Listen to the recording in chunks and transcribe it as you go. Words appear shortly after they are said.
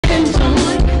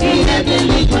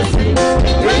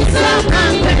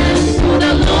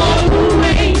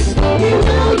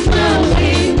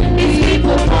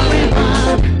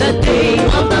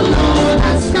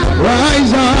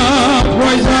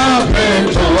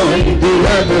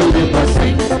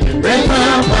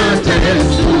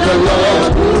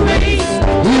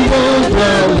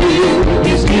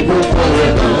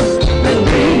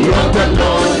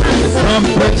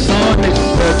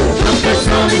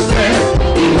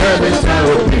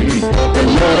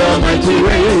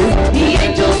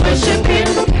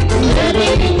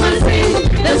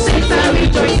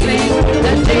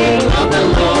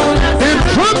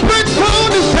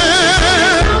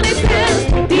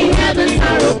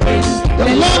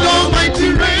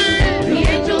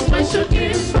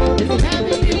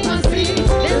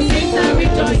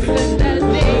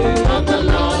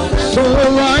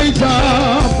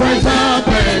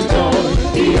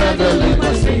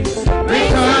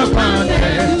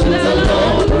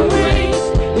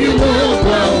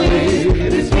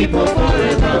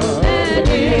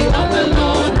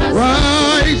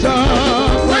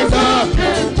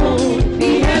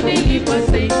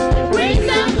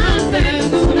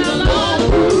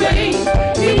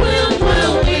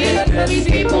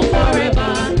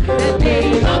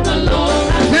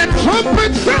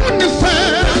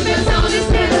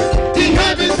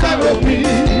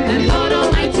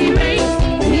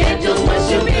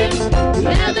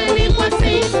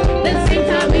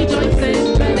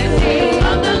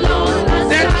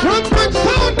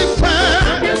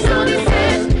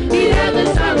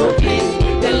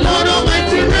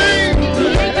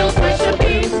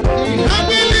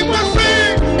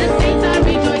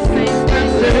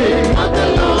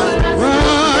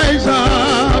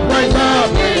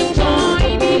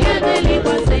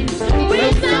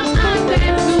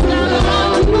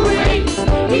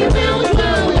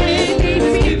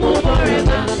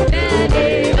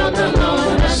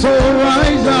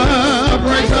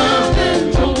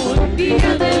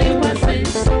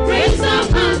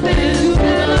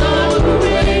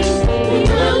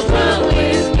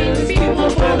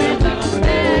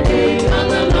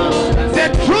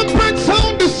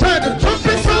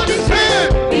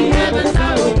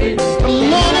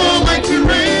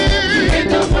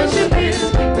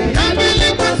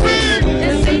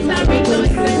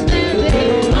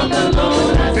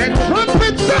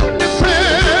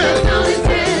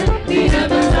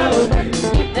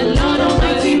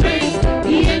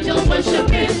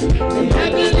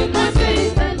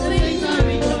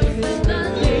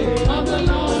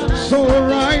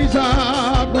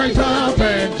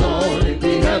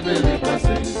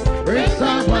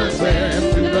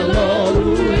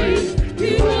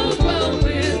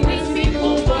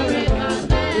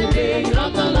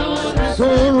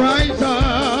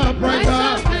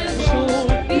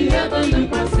never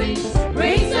look my saints.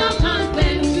 Raise up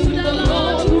anthem to the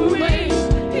Lord who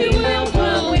reigns. He will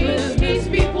dwell with his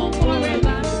people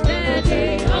forever. The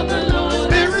day of the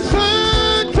Lord. There is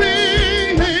something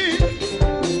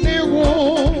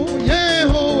new,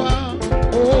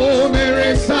 Yehovah. Oh, there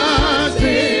is something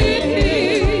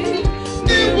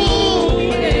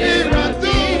new,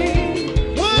 Erado.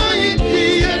 Why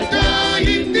indeed and die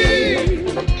indeed?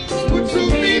 Put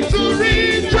to me to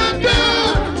reach and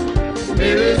down.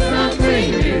 There is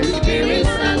something new, there is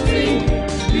something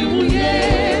new,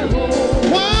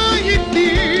 Yehovah. Why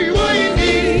indeed? Why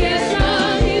indeed? Yes,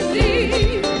 I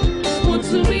indeed. Put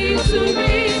to me to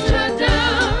reach and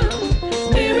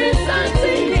down. There is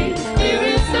something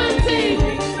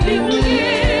new,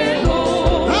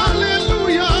 Yehovah.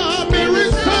 Hallelujah. There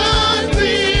is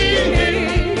something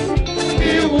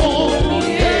new,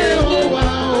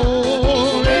 Yehovah.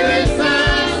 Oh, there is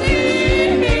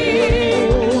something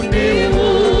new.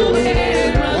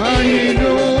 Why you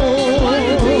know?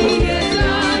 Yes,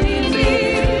 I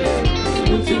indeed.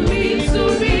 Put to me to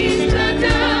reach and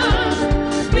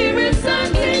down. There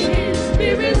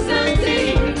is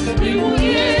something new,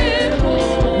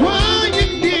 Yehovah. Why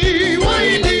indeed? Why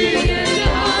indeed? Yes, I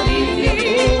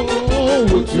indeed.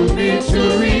 Oh, would you be to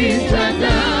reach and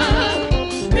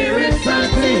down? There is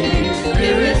something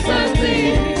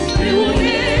new,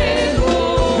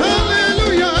 Yehovah.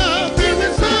 Hallelujah. There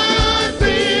is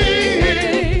something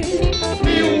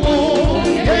new,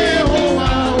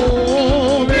 Yehovah.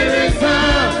 Oh, there is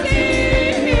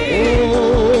something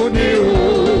new.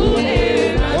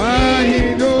 Why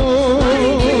you know?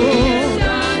 Yes,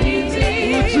 I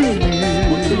indeed. To me.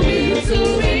 To me to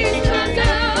reach and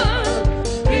down.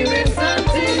 There is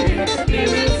something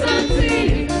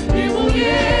new,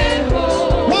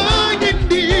 Yehovah. Why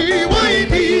indeed? Why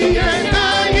indeed? And I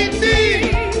indeed.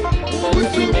 Would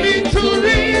to me to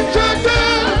reach and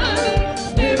down.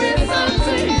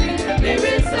 There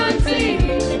is something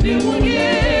new,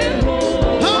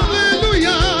 Yehovah.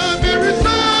 Hallelujah. There is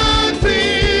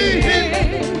something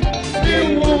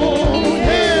new,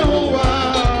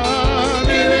 Yehovah.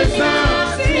 There is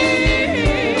something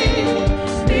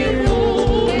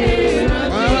New,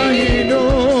 why you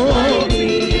know?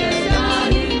 yes, I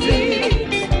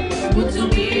indeed. Put to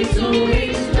me to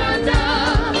reach and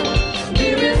down.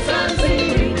 There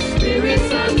is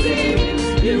something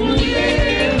new,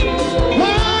 Yehovah.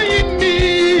 Why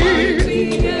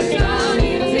indeed? Yes, I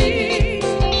indeed.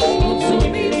 Put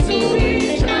to me to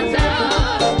reach and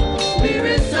down. There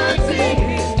is something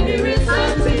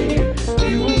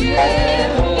new,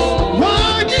 Yehovah.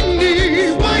 Why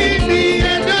indeed? Why indeed?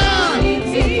 And I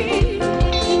Indeed.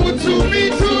 would to me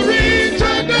to reach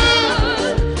and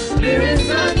down. There is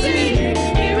something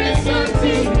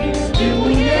new,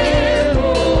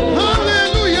 Yehovah.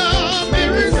 Hallelujah.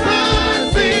 There is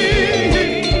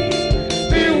something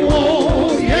new,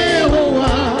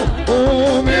 Yehovah.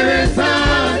 Oh, there is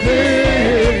something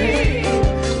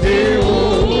new.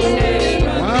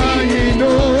 Why you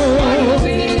know?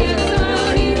 Yes,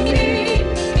 I indeed.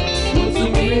 Put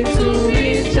to me to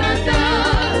reach and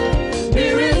down.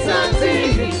 There is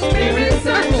something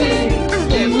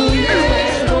new,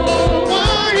 Yehovah.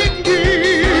 Why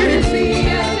indeed?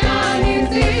 Yes, I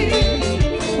indeed.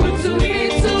 Put to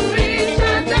me to reach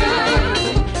and down.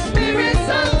 There is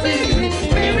something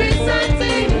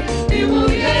new,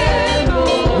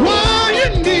 Yehovah. Why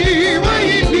indeed? Why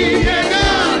indeed? And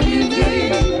I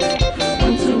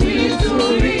Put to me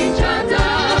to reach and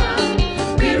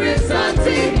down. There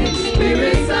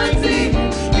is something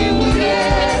new,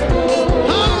 Yehovah.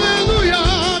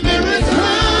 hallelujah. There is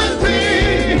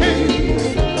something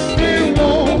new,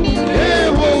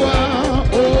 Yehovah.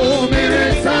 Oh, there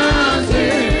is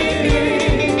something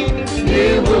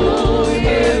new.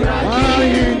 Why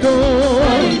you know?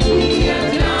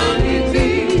 Yes, I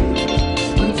indeed.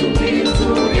 Put to me to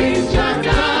reach and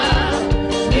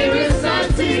down. There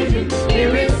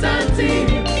is something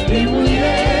new,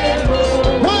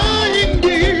 Yehovah. Why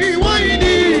indeed? Why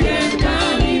indeed? Yes,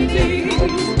 I indeed.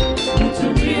 Put to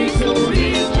me to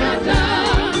reach and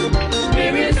down.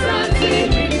 There is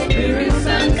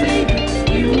something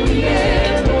new,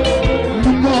 Yehovah.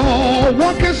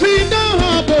 What can see the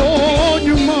harbor?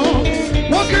 You more.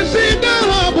 What can see the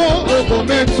harbor?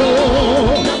 Okometo.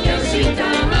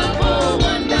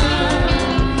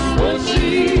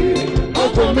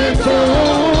 Okometo.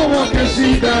 What can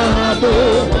see the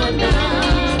harbor?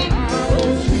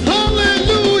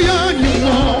 Hallelujah. You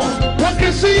more. What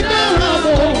can see the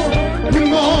harbor? You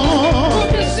more.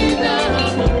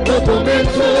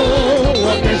 Okometo.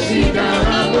 What can see the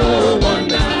harbor?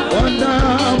 Wonder.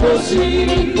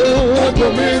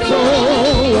 Okometo.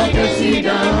 What can see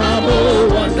the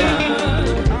harbor? Wonder.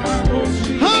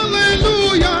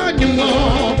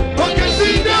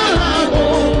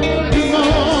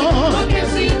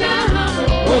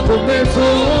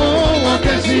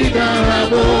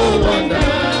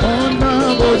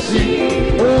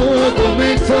 Oh,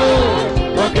 comento,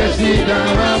 wakesida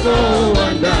rabo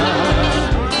wanda.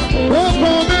 Oh,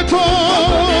 comento,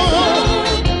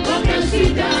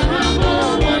 wakesida rabo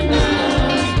wanda.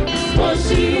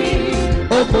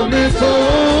 Oh, comento,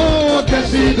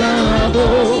 wakesida rabo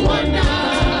wanda.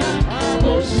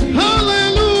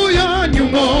 Hallelujah,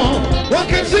 nyumo,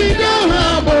 wakesida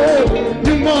rabo,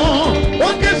 nyumo,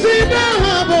 wakesida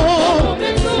rabo.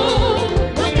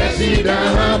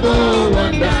 Dahabo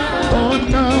wanda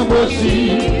ona bosi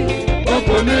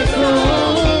okometo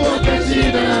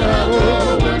okesida rabo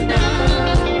wanda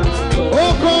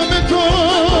okometo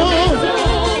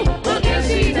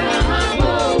okesida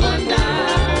rabo wanda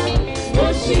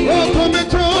bosi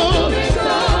okometo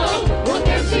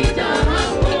okesida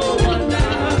rabo wanda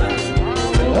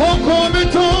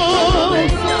okometo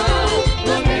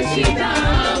okesida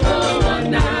rabo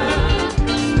wanda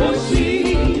bosi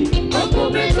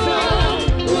okometo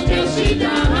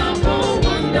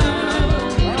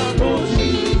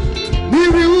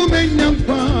Miri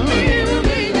umenyampa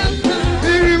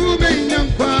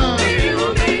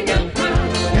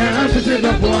ya asite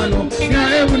babuano ya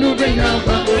evunu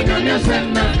benyampa onyanya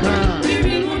senaka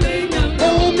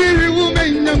oh miri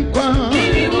umenyampa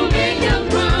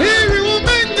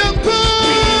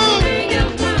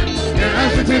ya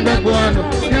asite babuano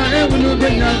ya evunu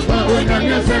benyampa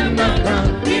onyanya senaka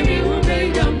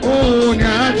oh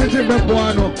nya asite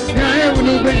babuano ya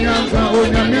evunu benyampa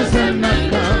onyanya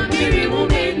senaka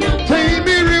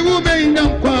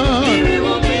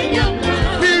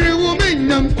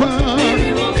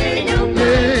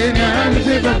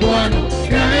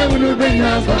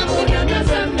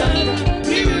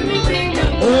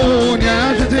Oh,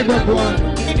 nya tete babwa.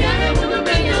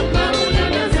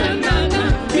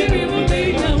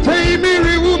 Hey,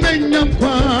 miri woman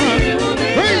yankwa.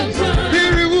 Hey,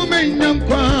 miri woman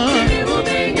yankwa.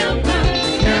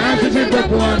 Nya tete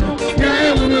babwa. Nya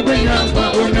ewunu benyamba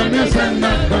ona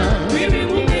mesanaka.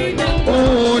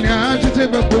 Oh, nya tete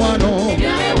babwa no.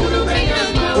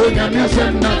 Ona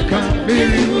mesanaka.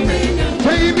 Miri woman.